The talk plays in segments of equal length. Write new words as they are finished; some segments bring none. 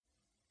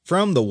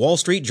From the Wall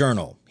Street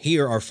Journal,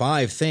 here are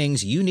 5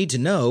 things you need to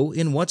know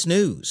in What's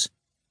News.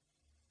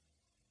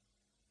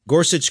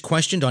 Gorsuch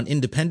questioned on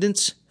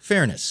independence,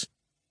 fairness.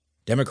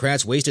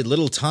 Democrats wasted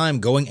little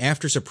time going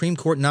after Supreme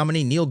Court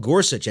nominee Neil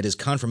Gorsuch at his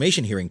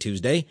confirmation hearing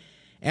Tuesday,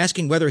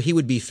 asking whether he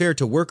would be fair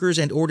to workers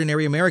and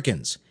ordinary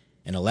Americans,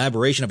 an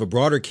elaboration of a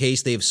broader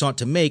case they have sought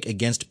to make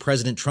against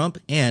President Trump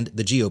and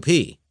the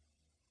GOP.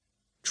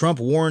 Trump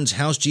warns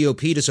House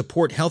GOP to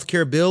support health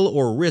care bill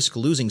or risk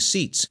losing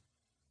seats.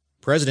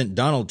 President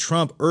Donald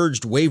Trump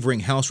urged wavering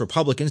House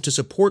Republicans to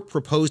support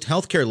proposed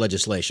health care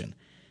legislation,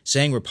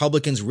 saying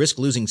Republicans risk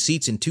losing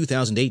seats in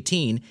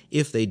 2018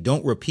 if they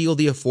don't repeal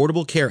the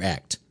Affordable Care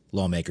Act,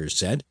 lawmakers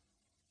said.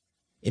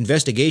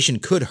 Investigation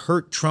could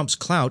hurt Trump's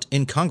clout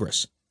in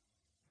Congress.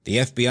 The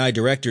FBI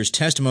director's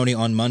testimony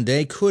on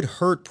Monday could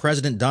hurt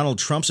President Donald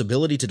Trump's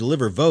ability to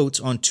deliver votes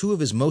on 2 of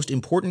his most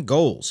important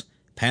goals,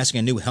 passing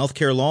a new health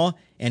care law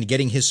and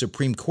getting his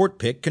Supreme Court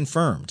pick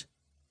confirmed.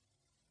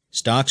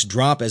 Stocks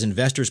drop as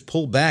investors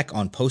pull back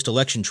on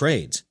post-election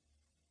trades.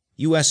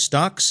 U.S.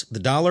 stocks,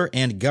 the dollar,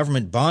 and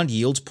government bond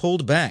yields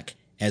pulled back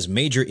as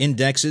major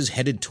indexes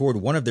headed toward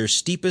one of their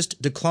steepest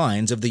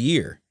declines of the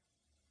year.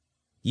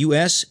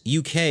 U.S.,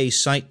 U.K.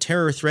 cite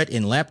terror threat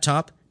in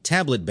laptop,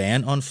 tablet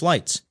ban on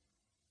flights.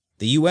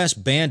 The U.S.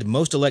 banned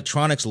most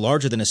electronics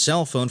larger than a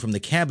cell phone from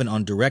the cabin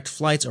on direct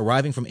flights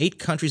arriving from 8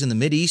 countries in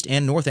the Mideast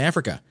and North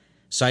Africa,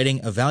 citing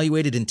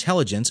evaluated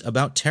intelligence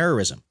about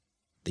terrorism.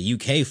 The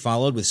UK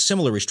followed with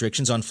similar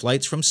restrictions on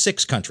flights from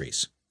 6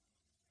 countries.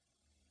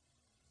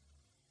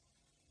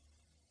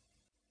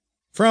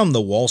 From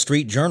the Wall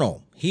Street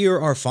Journal, here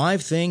are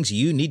 5 things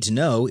you need to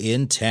know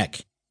in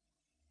tech.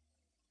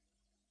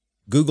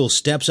 Google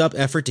steps up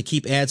effort to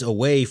keep ads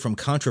away from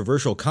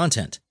controversial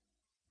content.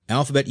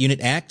 Alphabet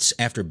unit acts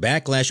after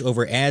backlash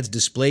over ads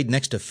displayed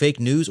next to fake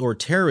news or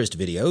terrorist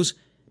videos.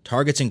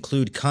 Targets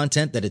include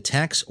content that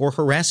attacks or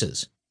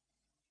harasses.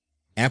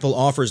 Apple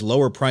offers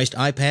lower-priced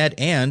iPad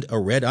and a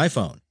red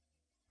iPhone.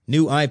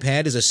 New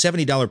iPad is a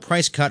 $70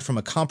 price cut from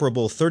a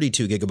comparable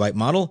 32GB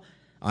model.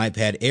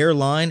 iPad Air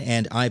line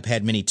and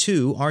iPad Mini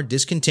 2 are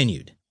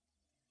discontinued.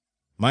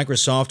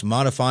 Microsoft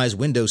modifies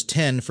Windows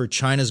 10 for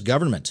China's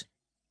government.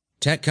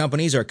 Tech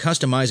companies are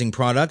customizing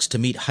products to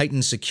meet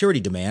heightened security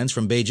demands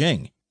from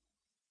Beijing.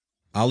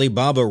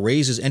 Alibaba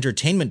raises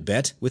entertainment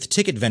bet with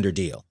ticket vendor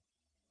deal.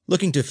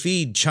 Looking to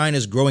feed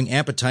China's growing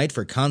appetite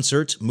for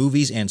concerts,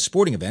 movies, and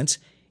sporting events,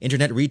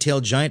 Internet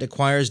retail giant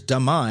acquires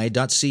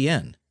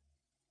Damai.cn.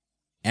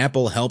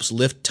 Apple helps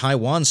lift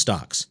Taiwan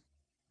stocks.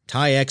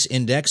 TAIEX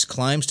index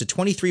climbs to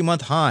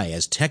 23-month high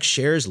as tech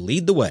shares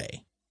lead the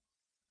way.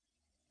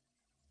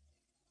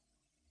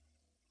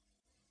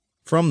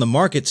 From the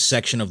markets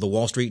section of the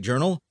Wall Street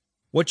Journal,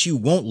 what you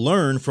won't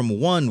learn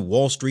from one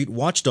Wall Street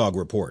watchdog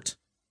report,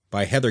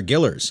 by Heather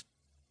Gillers.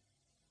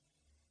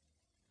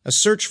 A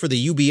search for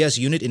the UBS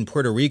unit in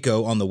Puerto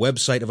Rico on the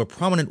website of a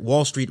prominent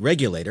Wall Street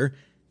regulator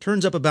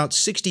turns up about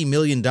 $60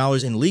 million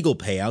in legal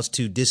payouts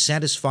to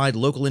dissatisfied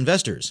local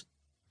investors.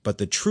 But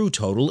the true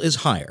total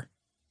is higher.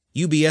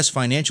 UBS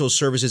Financial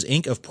Services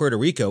Inc. of Puerto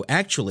Rico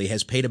actually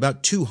has paid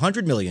about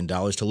 $200 million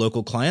to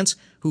local clients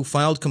who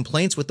filed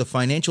complaints with the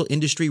Financial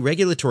Industry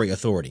Regulatory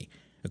Authority,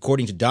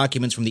 according to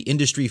documents from the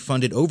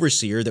industry-funded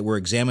overseer that were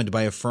examined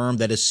by a firm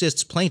that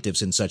assists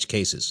plaintiffs in such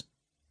cases.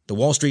 The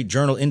Wall Street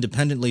Journal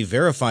independently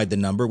verified the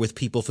number with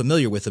people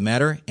familiar with the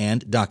matter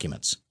and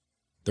documents.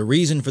 The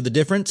reason for the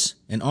difference?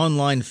 An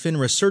online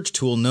FINRA search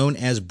tool known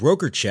as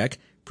BrokerCheck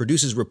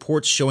produces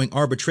reports showing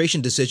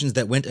arbitration decisions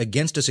that went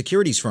against a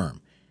securities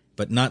firm,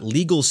 but not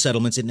legal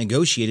settlements it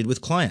negotiated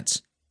with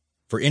clients.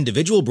 For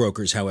individual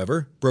brokers,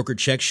 however,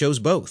 BrokerCheck shows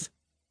both.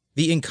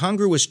 The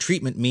incongruous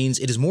treatment means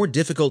it is more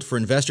difficult for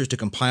investors to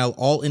compile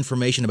all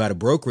information about a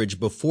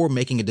brokerage before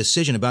making a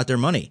decision about their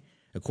money,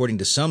 according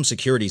to some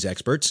securities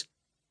experts.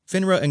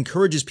 FINRA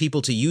encourages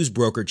people to use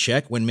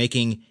BrokerCheck when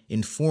making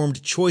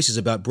informed choices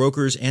about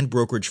brokers and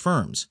brokerage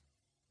firms.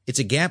 It's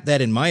a gap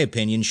that, in my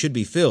opinion, should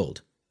be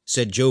filled,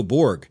 said Joe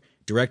Borg,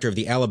 director of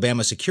the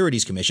Alabama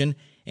Securities Commission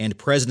and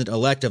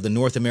president-elect of the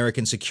North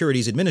American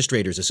Securities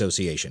Administrators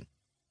Association.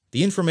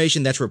 The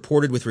information that's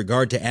reported with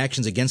regard to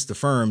actions against the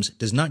firms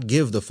does not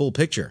give the full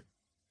picture.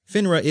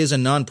 FINRA is a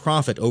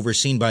nonprofit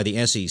overseen by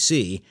the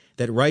SEC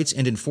that writes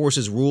and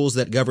enforces rules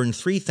that govern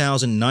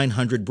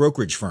 3,900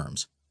 brokerage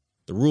firms.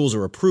 The rules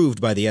are approved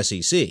by the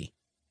SEC.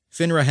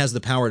 FINRA has the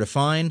power to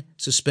fine,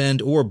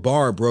 suspend, or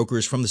bar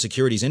brokers from the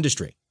securities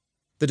industry.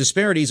 The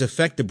disparities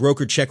affect the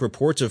BrokerCheck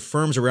reports of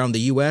firms around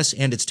the U.S.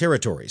 and its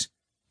territories,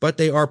 but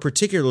they are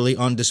particularly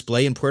on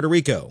display in Puerto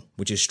Rico,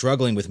 which is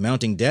struggling with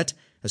mounting debt,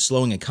 a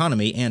slowing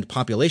economy, and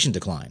population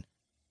decline.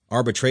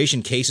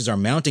 Arbitration cases are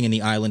mounting in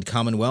the island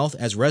commonwealth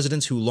as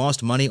residents who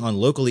lost money on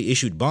locally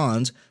issued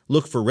bonds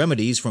look for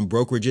remedies from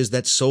brokerages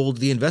that sold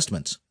the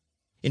investments.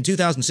 In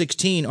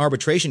 2016,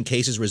 arbitration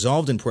cases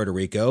resolved in Puerto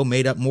Rico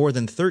made up more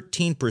than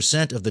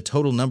 13% of the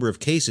total number of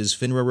cases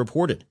FINRA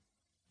reported.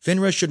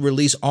 FINRA should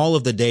release all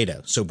of the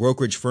data so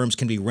brokerage firms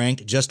can be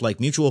ranked just like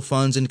mutual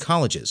funds and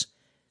colleges,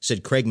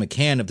 said Craig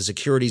McCann of the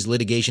Securities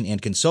Litigation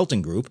and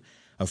Consulting Group,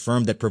 a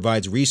firm that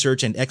provides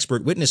research and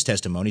expert witness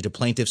testimony to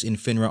plaintiffs in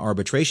FINRA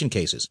arbitration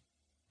cases.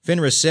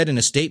 FINRA said in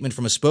a statement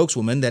from a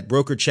spokeswoman that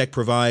BrokerCheck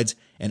provides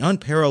an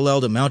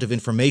unparalleled amount of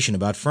information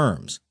about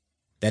firms.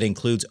 That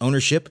includes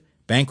ownership,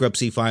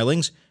 bankruptcy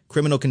filings,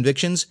 criminal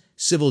convictions,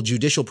 civil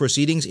judicial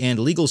proceedings, and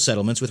legal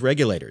settlements with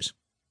regulators.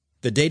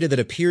 The data that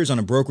appears on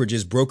a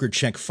brokerage's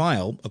BrokerCheck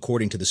file,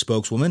 according to the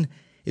spokeswoman,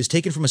 is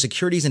taken from a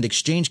Securities and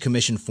Exchange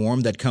Commission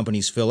form that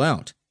companies fill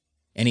out.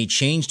 Any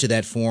change to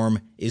that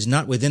form is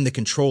not within the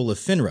control of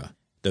FINRA,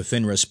 the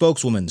FINRA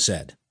spokeswoman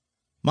said.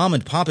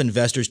 Mom-and-pop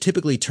investors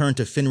typically turn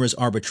to FINRA's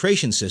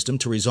arbitration system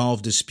to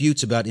resolve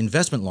disputes about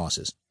investment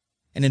losses.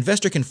 An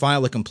investor can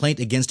file a complaint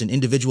against an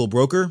individual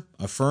broker,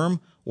 a firm,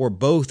 or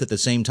both at the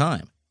same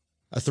time.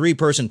 A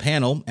 3-person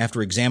panel,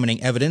 after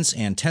examining evidence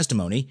and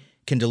testimony,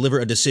 can deliver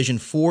a decision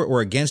for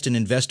or against an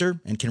investor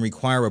and can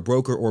require a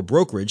broker or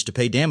brokerage to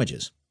pay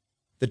damages.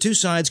 The two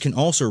sides can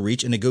also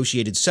reach a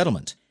negotiated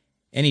settlement.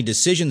 Any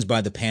decisions by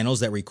the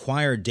panels that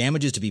require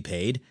damages to be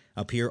paid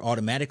appear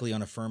automatically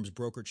on a firm's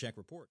BrokerCheck report.